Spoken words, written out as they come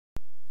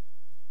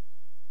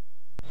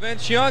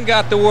Vince Young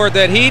got the word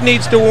that he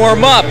needs to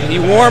warm up.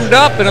 He warmed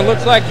up, and it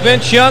looks like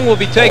Vince Young will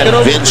be taking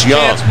over Vince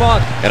Young,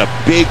 and a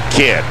big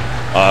kid,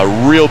 a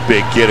real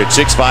big kid at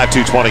 6'5",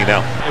 220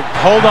 now.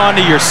 Hold on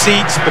to your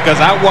seats because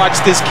I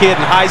watched this kid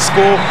in high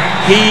school.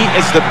 He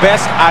is the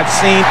best I've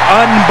seen.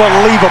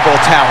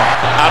 Unbelievable talent.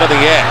 Out of the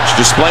edge,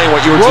 displaying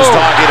what you were just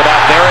talking about.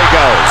 There he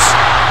goes.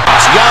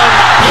 It's Young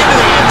into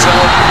the end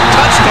zone.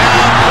 Touchdown,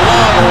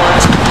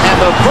 Longhorns, and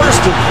the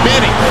first of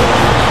many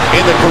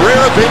in the career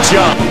of Vince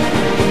Young.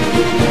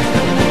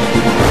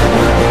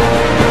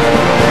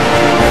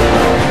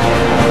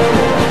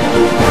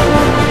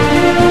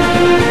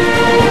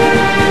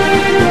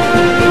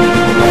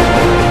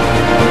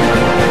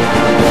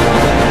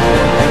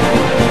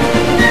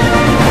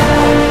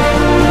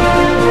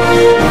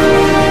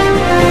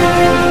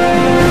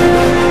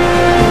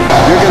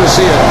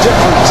 See a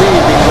different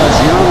team because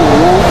Young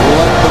won't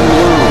let them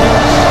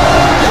lose.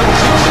 Young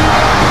keeps it.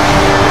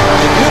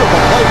 A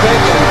beautiful play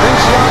fake, and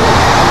Vince Young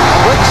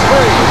breaks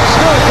free.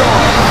 Still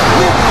going.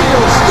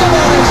 Midfield, still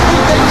on his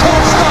feet. They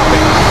can't stop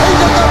him.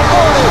 He's at the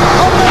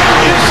 40.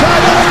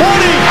 Inside the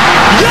 40.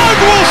 Young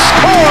will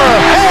score.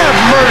 Have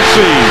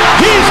mercy.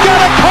 He's got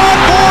a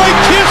convoy.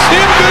 Kiss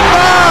him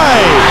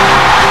goodbye.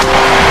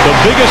 The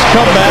biggest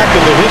comeback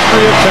in the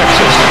history of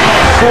Texas.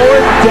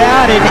 4th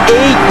down and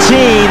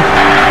 18.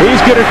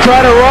 He's going to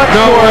try to run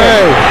for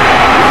it.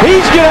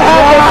 He's going to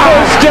have the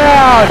first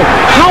down.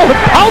 How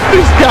about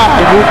this guy?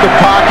 Move the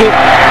pocket.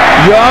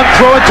 Young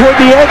throwing toward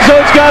the end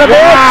zone. It's got a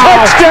man.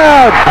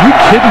 Touchdown. Are you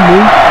kidding me?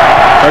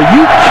 Are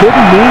you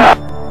kidding me?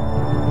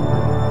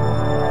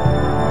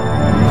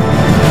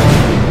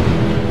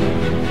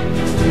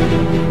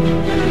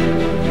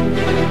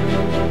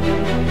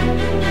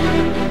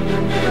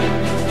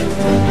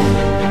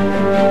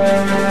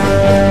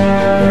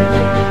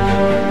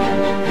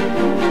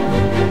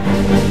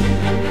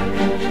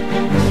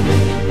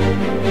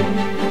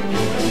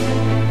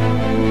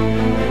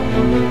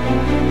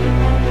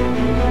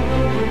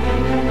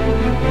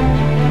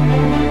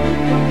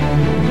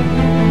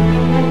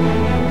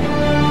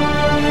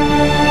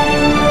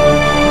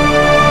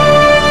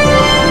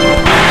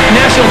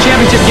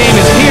 Championship game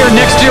is here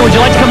next year. Would you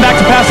like to come back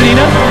to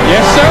Pasadena?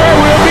 Yes, sir.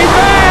 We'll be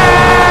back.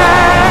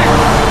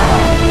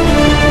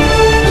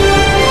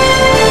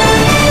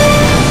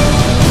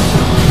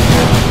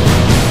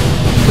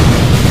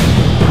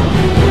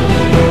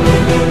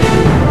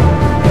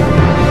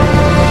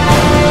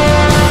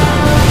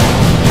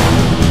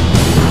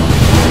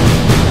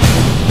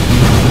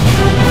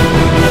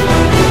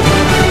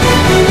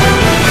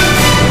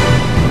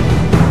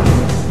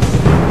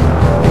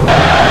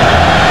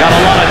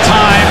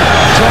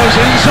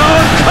 End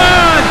zone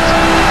cut!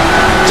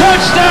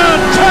 Touchdown,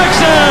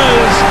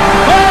 Texas!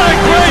 What a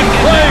great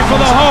play for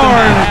the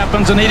Horn!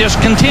 Happens, and he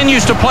just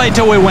continues to play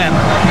till we win.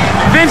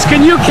 Vince,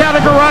 can you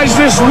categorize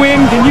this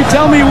win? Can you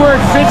tell me where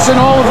it fits in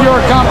all of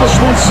your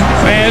accomplishments?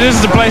 Man, this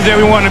is the place that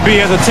we want to be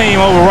as a team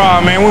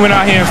overall, man. We went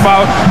out here and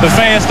fought. The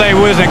fans stayed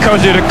with us, and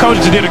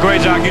coaches did a great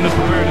job getting us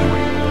prepared this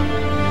week.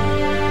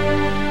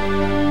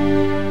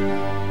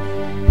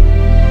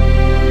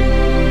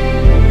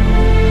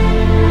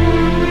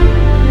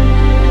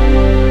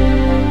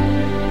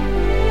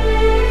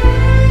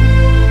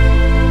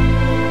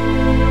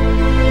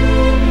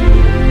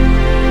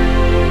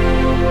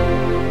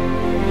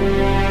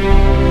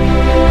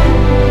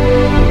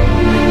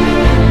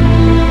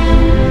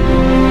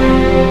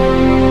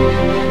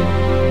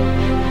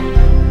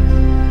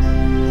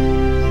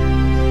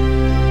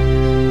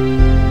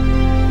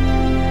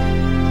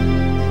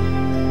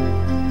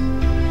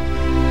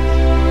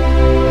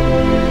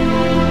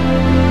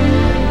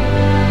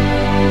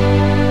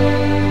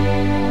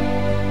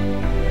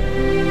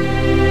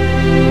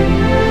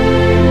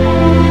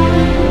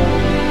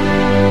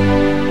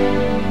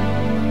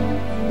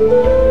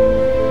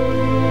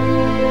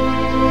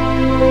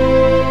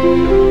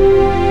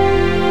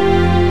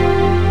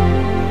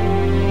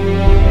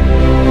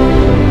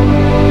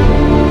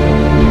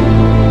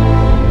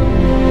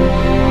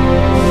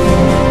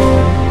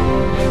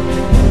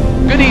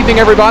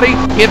 Everybody,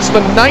 it's the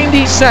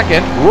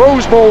 92nd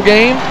Rose Bowl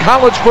game,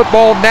 college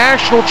football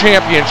national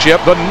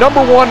championship. The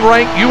 #1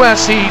 ranked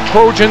USC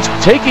Trojans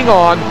taking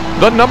on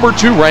the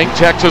 #2 ranked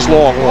Texas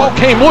Longhorns. Ball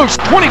came loose,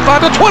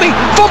 25-20,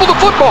 fumbled the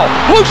football,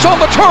 loose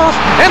on the turf,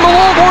 and the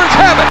Longhorns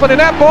have it. But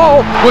that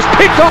ball was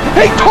picked up.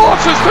 He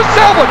tosses to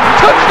Selwood,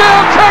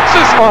 touchdown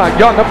Texas.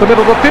 Young up the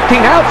middle of the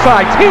 15,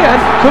 outside 10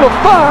 to the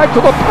 5 to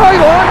the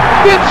pylon.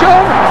 Vince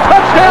Young,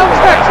 touchdown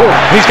Texas.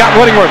 He's got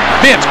running room.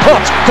 Vince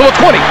pumps to the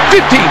 20,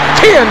 15,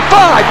 10,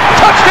 5,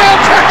 touchdown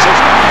Texas.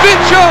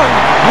 Vince Young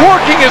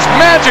working his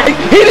magic.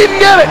 He didn't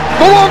get it.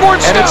 The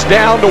Longhorns and it's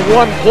down to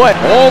one play.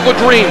 All the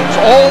dreams,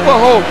 all the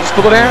hopes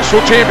for the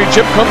national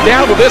championship come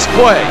down to this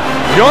play.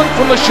 Young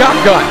from the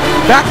shotgun.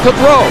 Back to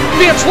throw.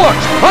 Vince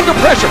looks. Under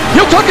pressure.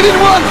 He'll tuck it in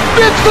and run.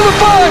 Vince to the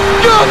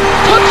 5. Young.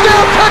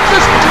 Touchdown,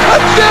 Texas.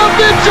 Touchdown,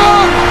 Vince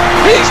Young.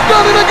 He's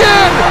done it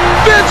again.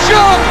 Vince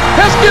Young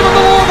has given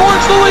the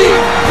Longhorns the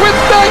lead with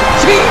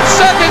 19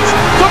 seconds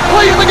to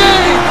play in the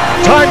game.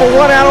 Time will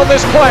run out on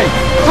this play.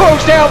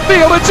 Throws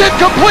downfield. It's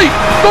incomplete.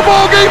 The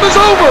ball game is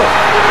over.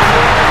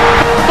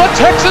 The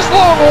Texas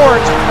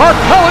Longhorns are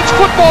college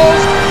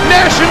football's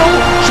national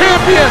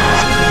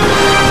champions.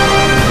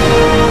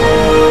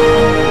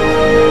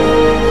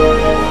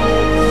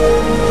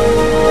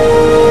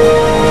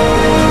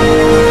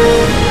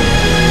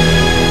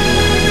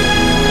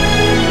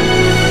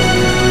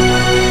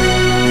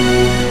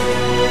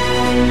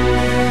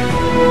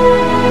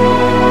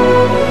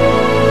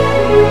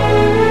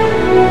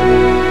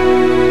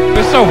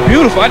 So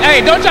beautiful. Hey,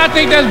 don't y'all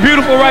think that's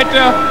beautiful right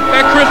there?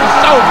 That Chris is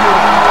so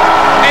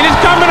beautiful. And it's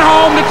coming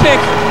home to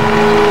Texas.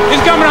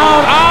 It's coming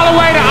home all the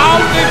way to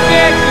Austin,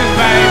 Texas,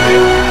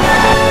 baby.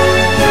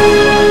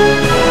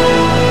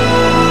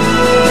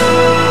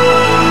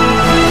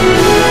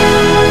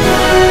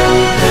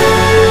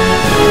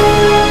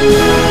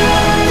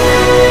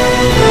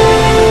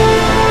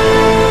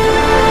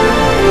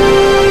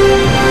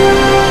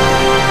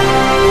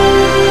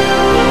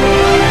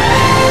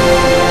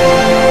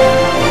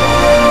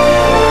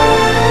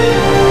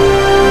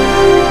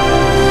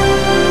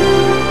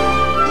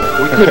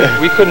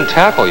 We couldn't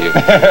tackle you.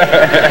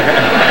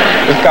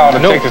 It's called a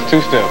Texas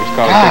two-step. It's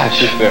called a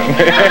Texas two-step.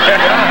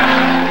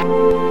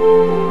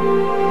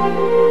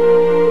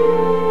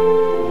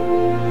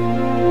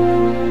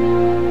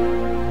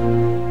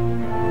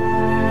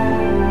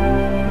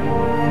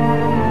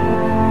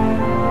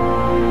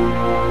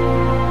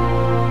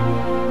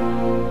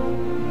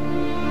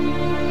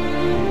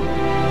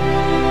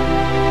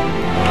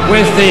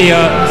 With the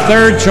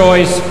third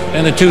choice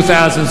in the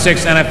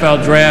 2006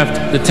 NFL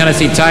Draft, the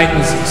Tennessee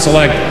Titans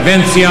select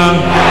Vince Young,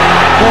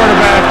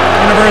 quarterback,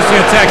 University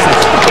of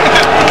Texas.